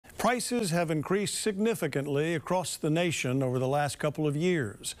Prices have increased significantly across the nation over the last couple of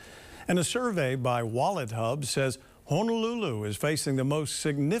years. And a survey by Wallet Hub says Honolulu is facing the most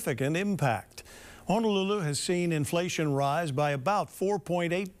significant impact. Honolulu has seen inflation rise by about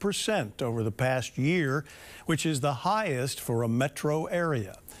 4.8% over the past year, which is the highest for a metro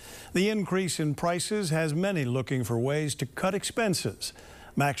area. The increase in prices has many looking for ways to cut expenses.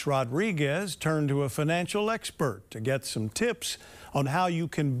 Max Rodriguez turned to a financial expert to get some tips on how you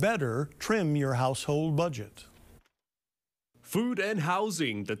can better trim your household budget. Food and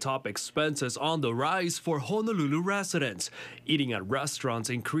housing, the top expenses on the rise for Honolulu residents. Eating at restaurants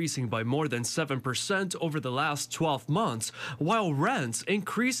increasing by more than 7% over the last 12 months, while rents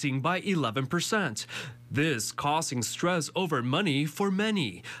increasing by 11%. This causing stress over money for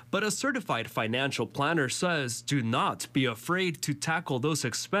many. But a certified financial planner says do not be afraid to tackle those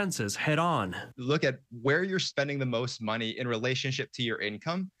expenses head on. Look at where you're spending the most money in relationship to your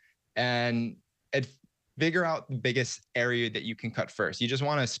income and figure out the biggest area that you can cut first. You just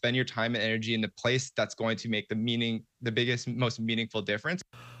want to spend your time and energy in the place that's going to make the biggest, most meaningful difference.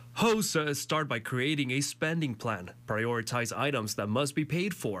 Ho says start by creating a spending plan. Prioritize items that must be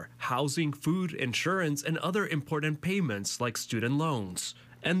paid for, housing, food, insurance, and other important payments like student loans.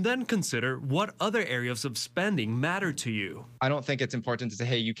 And then consider what other areas of spending matter to you. I don't think it's important to say,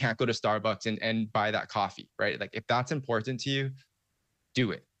 hey, you can't go to Starbucks and buy that coffee, right? Like if that's important to you,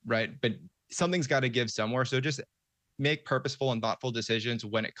 do it, right? But something's got to give somewhere. So just make purposeful and thoughtful decisions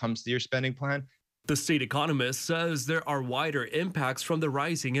when it comes to your spending plan. The state economist says there are wider impacts from the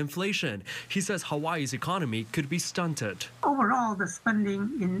rising inflation. He says Hawaii's economy could be stunted. Overall, the spending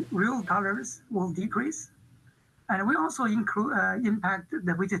in real dollars will decrease. And we also impact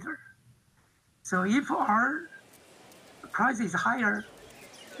the visitor. So if our price is higher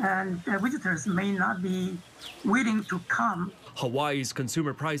and the visitors may not be willing to come. Hawaii's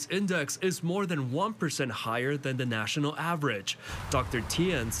consumer price index is more than 1% higher than the national average. Dr.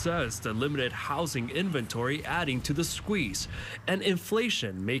 Tien says the limited housing inventory adding to the squeeze, and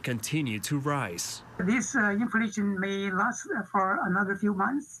inflation may continue to rise. This inflation may last for another few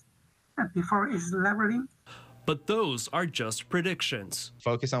months before it's leveling. But those are just predictions.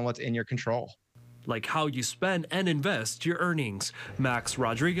 Focus on what's in your control. Like how you spend and invest your earnings. Max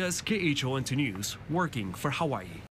Rodriguez, KHON2 News, working for Hawaii.